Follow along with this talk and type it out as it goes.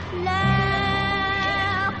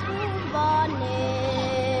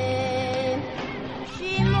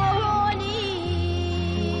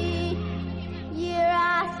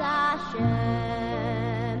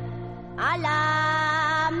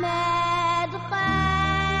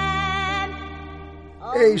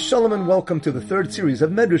Hey, Shalom, and welcome to the third series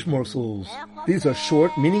of Medrash Morsels. These are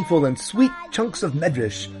short, meaningful, and sweet chunks of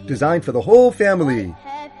Medrash designed for the whole family.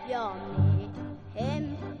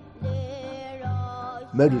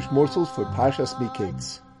 Medrash Morsels for Parshas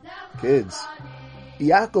MEEKAYTZ. Kids,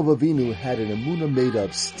 Yaakov Avinu had an Emuna made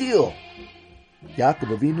of steel.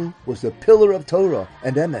 Yaakov Avinu was the pillar of Torah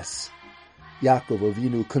and Emes. Yaakov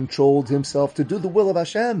Avinu controlled himself to do the will of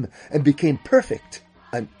Hashem and became perfect,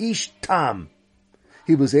 an Ish Tam.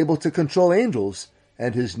 He was able to control angels,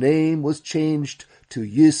 and his name was changed to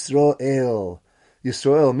Yisroel.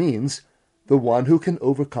 Yisroel means the one who can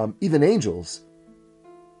overcome even angels.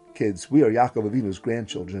 Kids, we are Yaakov Avinu's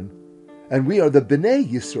grandchildren, and we are the Bnei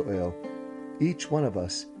Yisroel. Each one of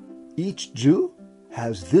us, each Jew,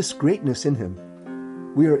 has this greatness in him.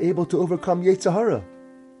 We are able to overcome Yetzer Hara.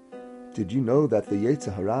 Did you know that the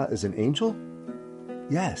Yetzer Hara is an angel?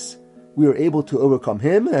 Yes. We are able to overcome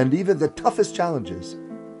him and even the toughest challenges.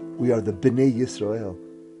 We are the Bnei Yisrael.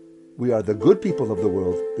 We are the good people of the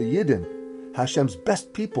world, the Yidden, Hashem's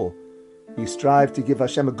best people. We strive to give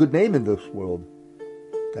Hashem a good name in this world.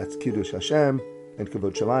 That's Kiddush Hashem and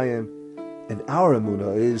Kavod Shamayim. And our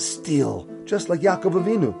Emuna is steel, just like Yaakov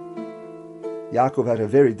Avinu. Yaakov had a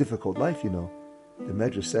very difficult life, you know. The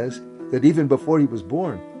Medrash says that even before he was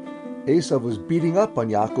born, Esav was beating up on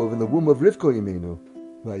Yaakov in the womb of Rivka Yemenu.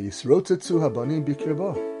 And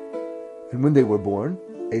when they were born,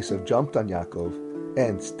 Esav jumped on Yaakov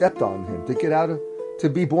and stepped on him to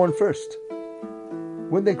be born first.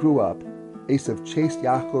 When they grew up, Esav chased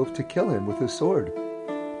Yaakov to kill him with his sword.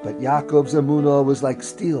 But Yaakov's Emuna was like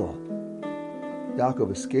steel.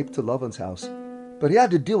 Yaakov escaped to Lavan's house, but he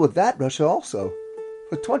had to deal with that Russia also.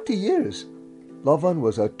 For 20 years, Lavan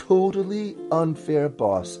was a totally unfair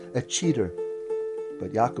boss, a cheater.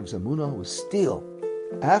 But Yaakov's Emuna was steel.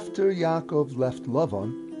 After Yaakov left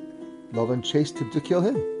Lavan chased him to kill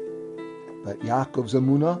him. But Yaakov's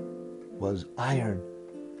Emuna was iron.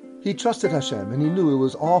 He trusted Hashem and he knew it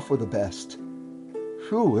was all for the best.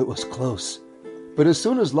 Phew, it was close. But as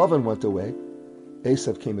soon as Lavan went away,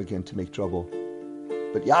 Esav came again to make trouble.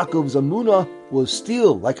 But Yaakov's Emuna was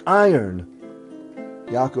steel, like iron.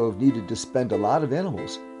 Yaakov needed to spend a lot of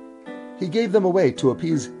animals. He gave them away to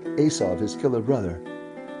appease Esav, his killer brother.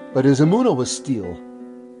 But his Emuna was steel.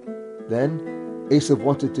 Then Esav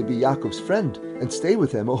wanted to be Yaakov's friend and stay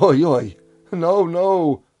with him. Oy, oy.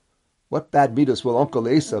 No. What bad midas will Uncle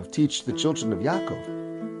Esav teach the children of Yaakov?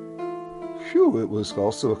 Phew, it was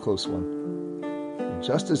also a close one. And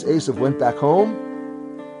just as Esav went back home,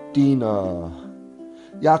 Dinah,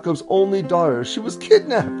 Yaakov's only daughter, she was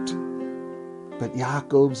kidnapped. But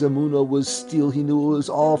Yaakov's Emuna was steel. He knew it was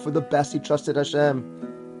all for the best. He trusted Hashem.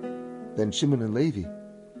 Then Shimon and Levi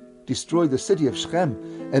destroyed the city of Shechem,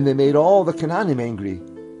 and they made all the Canaanim angry.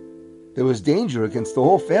 There was danger against the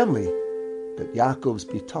whole family, but Yaakov's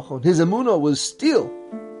bitachon, his Emuna, was steel.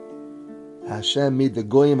 Hashem made the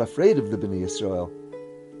Goyim afraid of the Bnei Yisrael.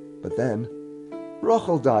 But then,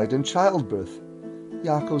 Rachel died in childbirth.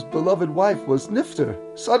 Yaakov's beloved wife was Nifter.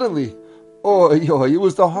 Suddenly, it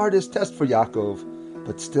was the hardest test for Yaakov.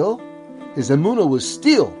 But still, his Emuna was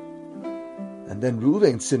steel. And then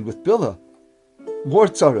Reuven sinned with Bilhah. More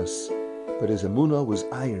tzaras, but his Emuna was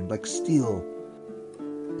iron, like steel.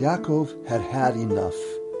 Yaakov had had enough.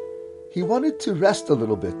 He wanted to rest a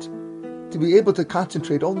little bit, to be able to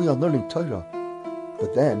concentrate only on learning Torah.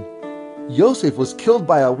 But then, Yosef was killed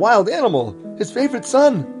by a wild animal, his favorite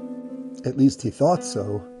son. At least he thought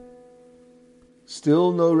so.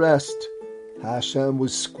 Still no rest. Hashem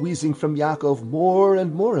was squeezing from Yaakov more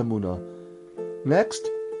and more Emuna. Next,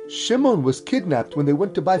 Shimon was kidnapped when they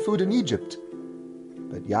went to buy food in Egypt.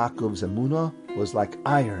 But Yaakov's Emuna was like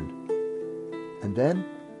iron. And then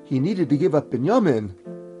he needed to give up Binyamin.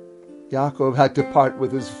 Yaakov had to part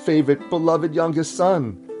with his favorite, beloved youngest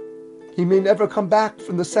son. He may never come back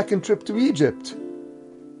from the second trip to Egypt.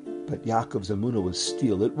 But Yaakov's Emuna was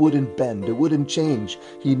steel. It wouldn't bend. It wouldn't change.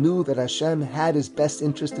 He knew that Hashem had his best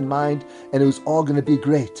interest in mind, and it was all going to be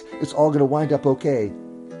great. It's all going to wind up okay.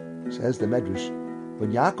 Says the Medrash,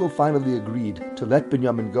 when Yaakov finally agreed to let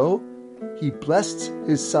Binyamin go, he blessed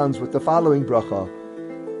his sons with the following bracha.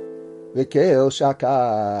 V'kel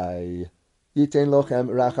shakai, yiten lochem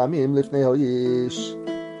rachamim lifnei hoyish.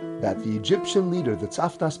 That the Egyptian leader, the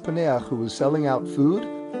Tzafnas Paneach, who was selling out food,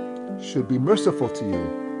 should be merciful to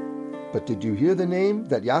you. But did you hear the name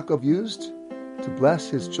that Yaakov used to bless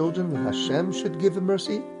his children that Hashem should give him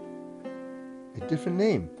mercy? A different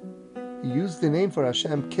name. He used the name for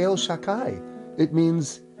Hashem, Kel Shakai. It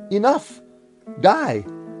means enough, die.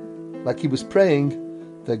 Like he was praying,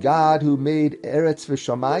 the God who made Eretz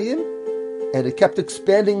v'Shamayim, And it kept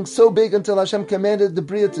expanding so big until Hashem commanded the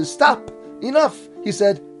Bria to stop. Enough! He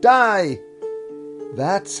said, die!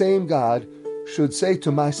 That same God should say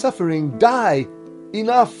to my suffering, die!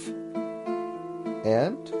 Enough!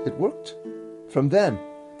 And it worked. From then,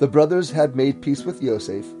 the brothers had made peace with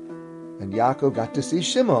Yosef, and Yaakov got to see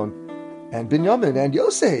Shimon, and Binyamin, and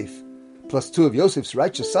Yosef, plus 2 of Yosef's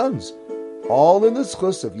righteous sons, all in the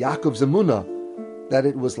zchus of Yaakov's Emuna, that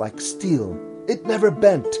it was like steel. It never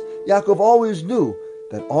bent. Yaakov always knew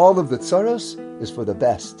that all of the tsaros is for the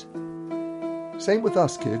best. Same with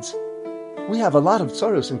us, kids. We have a lot of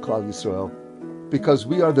tsaros in Klal Yisrael, because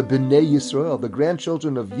we are the Bnei Yisrael, the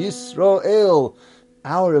grandchildren of Yisrael.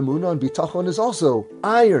 Our Emuna and Bitachon is also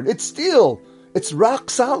iron. It's steel. It's rock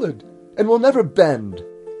solid and will never bend.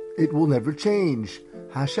 It will never change.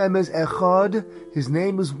 Hashem is Echad. His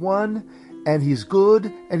name is one, and He's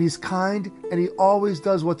good, and He's kind, and He always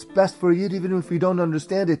does what's best for you, even if we don't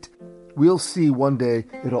understand it. We'll see one day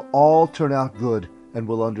it'll all turn out good, and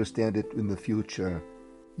we'll understand it in the future.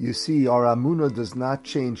 You see, our Emuna does not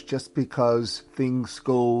change just because things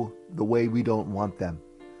go the way we don't want them.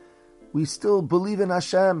 We still believe in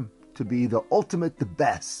Hashem to be the ultimate, the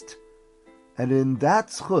best. And in that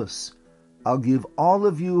zchus, I'll give all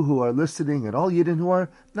of you who are listening and all Yidden who are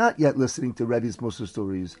not yet listening to Reddy's Musar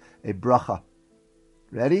Stories a bracha.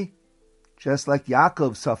 Ready? Just like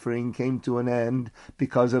Yaakov's suffering came to an end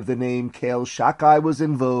because of the name Kel Shakai was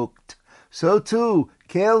invoked, so too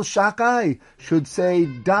Kel Shakai should say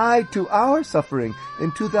die to our suffering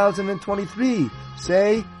in 2023.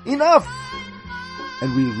 Say enough!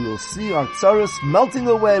 And we will see our tsaros melting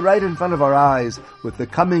away right in front of our eyes with the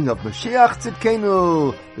coming of Mashiach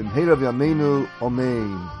Tzidkenu, B'mheira v'yameinu,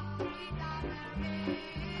 Amen.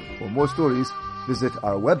 For more stories, visit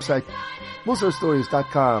our website,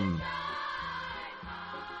 musarstories.com.